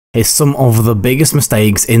is some of the biggest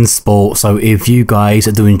mistakes in sport, so if you guys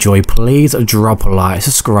do enjoy, please drop a like,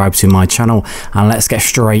 subscribe to my channel, and let's get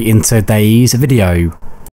straight into today's video.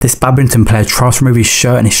 This badminton player tries to remove his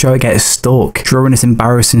shirt and his shirt gets stuck during this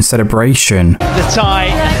embarrassing celebration. The tie,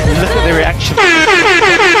 look at the reaction.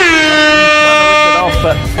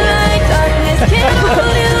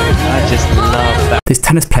 I just love that. This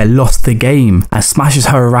tennis player lost the game and smashes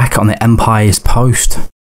her racket on the umpire's post.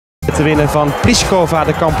 Te winnen van Pliskova,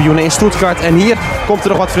 de kampioene in Stuttgart. En hier komt er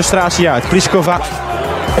nog wat frustratie uit. Pliskova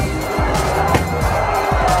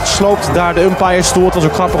sloopt daar de umpirestoel. Het was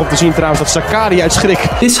ook grappig om te zien trouwens dat Sakkari uit schrik.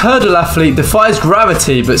 This hurdle athlete defies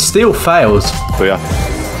gravity but still fails. Ja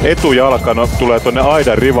etujalka tulee tonne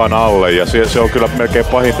aidan rivan alle ja se on kyllä melkein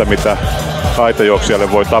pahinta mitä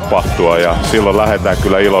aitajuoksijalle voi tapahtua ja silloin lähdetään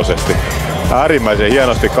kyllä iloisesti. Äärimmäisen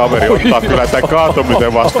hienosti kaveri ottaa kyllä tämän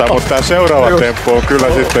kaatumisen vastaan, mutta tämä seuraava temppu on kyllä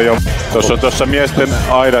sitten jo. Tuossa miesten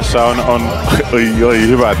aidassa on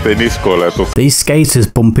hyvä ettei niskoille tule. These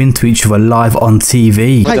skaters bump into each other live on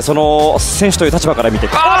TV. その選手という立場から見て。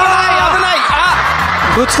危ない。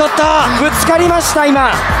ぶつかった。ぶつかりました今。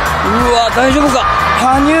うわ大丈夫か。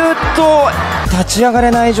羽生と立ち上が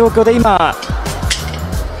れない状況で今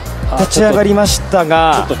立ち上がりました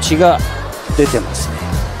が、ちょっと血が出てますね。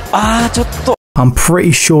ちょっと。I'm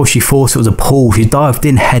pretty sure she thought it was a pool. She dived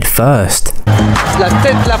in head first. La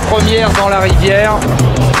tête la première dans la rivière.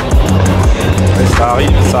 Ça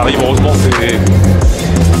arrive heureusement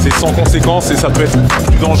c'est sans conséquence et ça peut être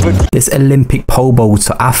dangereux. This Olympic pole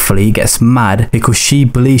vaulter athlete gets mad because she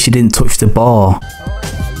believes she didn't touch the bar.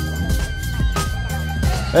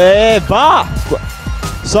 Va!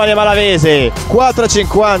 Sonia Malavesi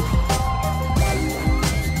 4,50.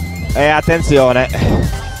 E attenzione,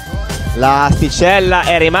 l'asticella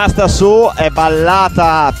è rimasta su, è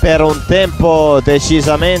ballata per un tempo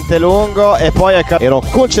decisamente lungo e poi ero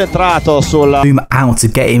concentrato sul Zoom out to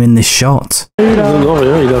get him in the shot. Non,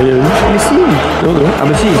 rien, il a rien vu. Mais si. Non. Ah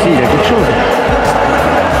mais si, il a quelque chose.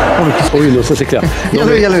 Oh oui, non, ça c'est clair.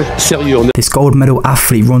 Sérieux. This gold medal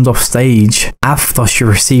athlete runs off stage after she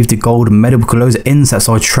received the gold medal because those insects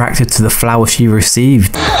are attracted to the flower she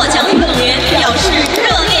received.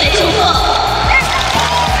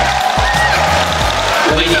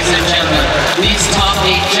 Ladies and gentlemen, these top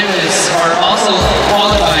 8 gymnasts are also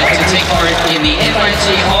qualified to take part in the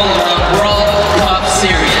FIG All-Around World Cup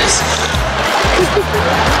Series.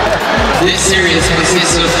 This series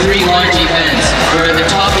consists of 3 large events where the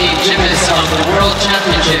top 8 gymnasts of the World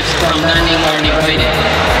Championships from Nanning are invited.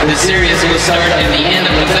 The series will start at the end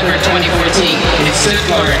of November 2014 in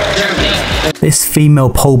Stuttgart, Germany. This female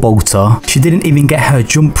pole vaulter, she didn't even get her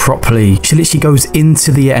jump properly. She literally goes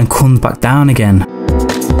into the air and comes back down again.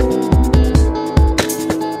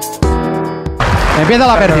 Empieza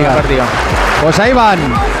la pértiga. Pues ahí van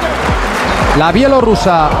la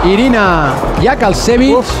bielorrusa Irina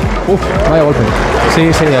Yakalsevich. Vaya golpe.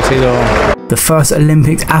 Sí, ha sido. The first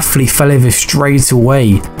Olympic athlete fell over straight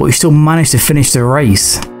away, but he still managed to finish the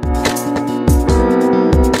race.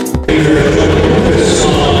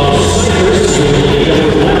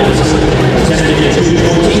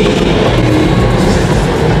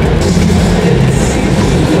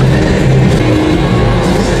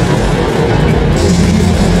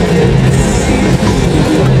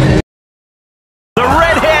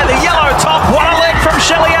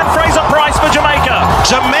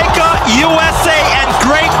 Jamaica, USA, and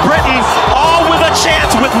Great Britain all with a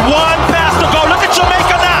chance with 1 pass to go. Look at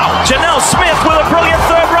Jamaica now. Janelle Smith with a brilliant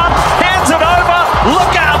third run. Hands it over.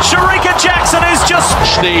 Look out. Sharika Jackson is just...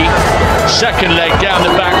 The second leg down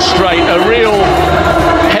the back straight. A real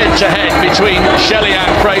head-to-head between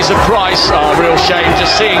Shelly-Ann Fraser-Pryce. A real shame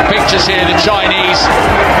just seeing pictures here. The Chinese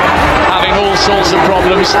having all sorts of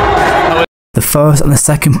problems. The first and the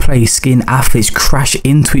second place skiing athletes crash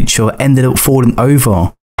into each other, ended up falling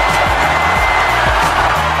over.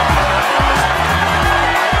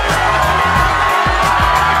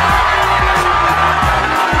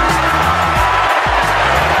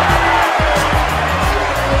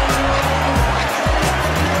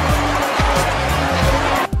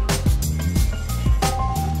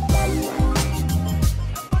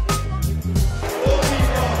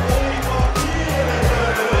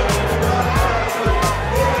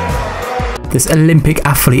 This Olympic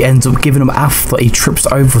athlete ends up giving up after he trips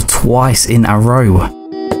over twice in a row.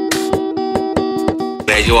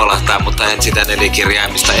 Juolahtaa, mutta en sitä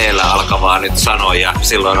nelikirjaimista eellä alkavaa nyt sano ja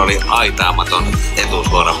silloin oli aitaamaton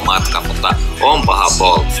etusuoran matka, mutta onpahan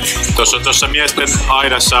Bolt. Tuossa miesten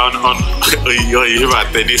aidassa on hyvä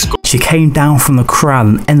ettei nisko. She came down from the crowd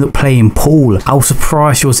and ended up playing pool. I was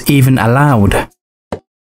surprised she was even allowed.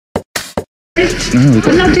 No, we've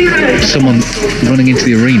got someone running into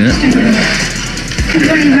the arena.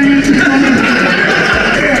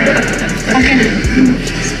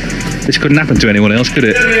 This couldn't happen to anyone else, could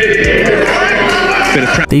it?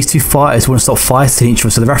 These two fighters won't stop fighting each other,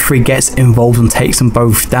 so the referee gets involved and takes them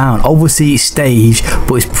both down. Obviously it's staged,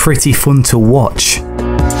 but it's pretty fun to watch.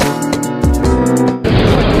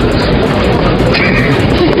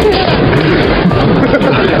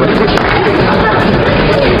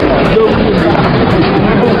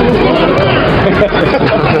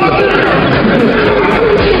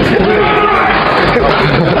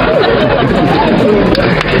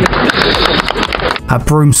 A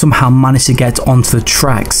broom somehow managed to get onto the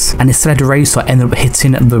tracks, and instead the racer ended up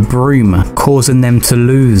hitting the broom, causing them to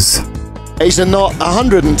lose. He's a not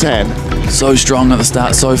 110. So strong at the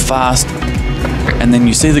start, so fast. And then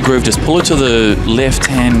you see the groove just pull it to the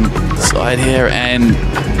left-hand side here, and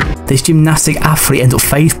this gymnastic athlete ends up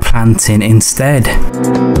face planting instead.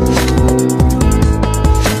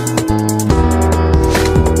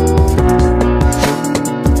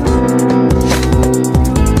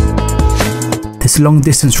 This long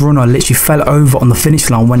distance runner literally fell over on the finish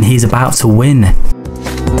line when he's about to win.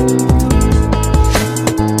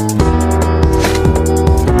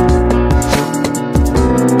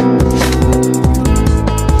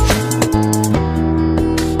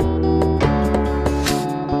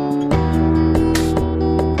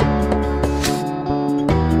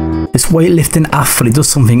 This weightlifting athlete does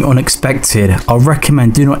something unexpected. I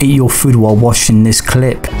recommend do not eat your food while watching this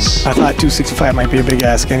clip. I thought 265 might be a big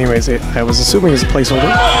ask anyways. I was assuming it's a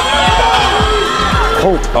placeholder.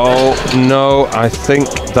 Oh no, I think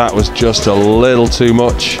that was just a little too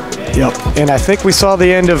much. Yep, and I think we saw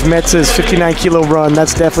the end of Metz's 59 kilo run.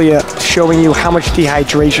 That's definitely showing you how much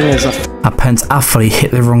dehydration is. Appens athlete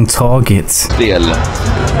hit the wrong target.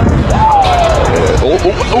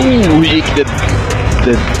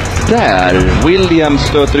 William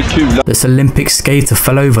stöter kulan. This Olympic skater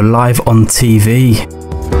fell over live on TV.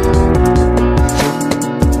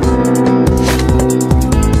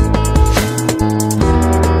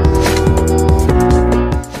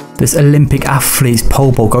 This Olympic athlete's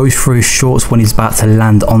pole vault goes through his shorts when he's about to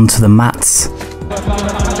land onto the mats.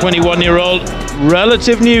 21-year-old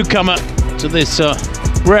relative newcomer to this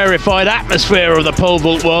rarefied atmosphere of the pole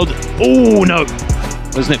vault world. Oh no!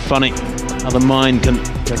 Isn't it funny how the mind can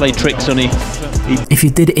play tricks on you? If you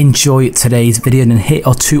did enjoy today's video, then hit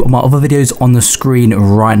or two of my other videos on the screen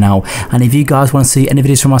right now. And if you guys want to see any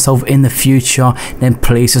videos from myself in the future, then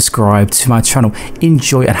please subscribe to my channel.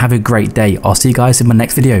 Enjoy and have a great day. I'll see you guys in my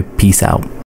next video. Peace out.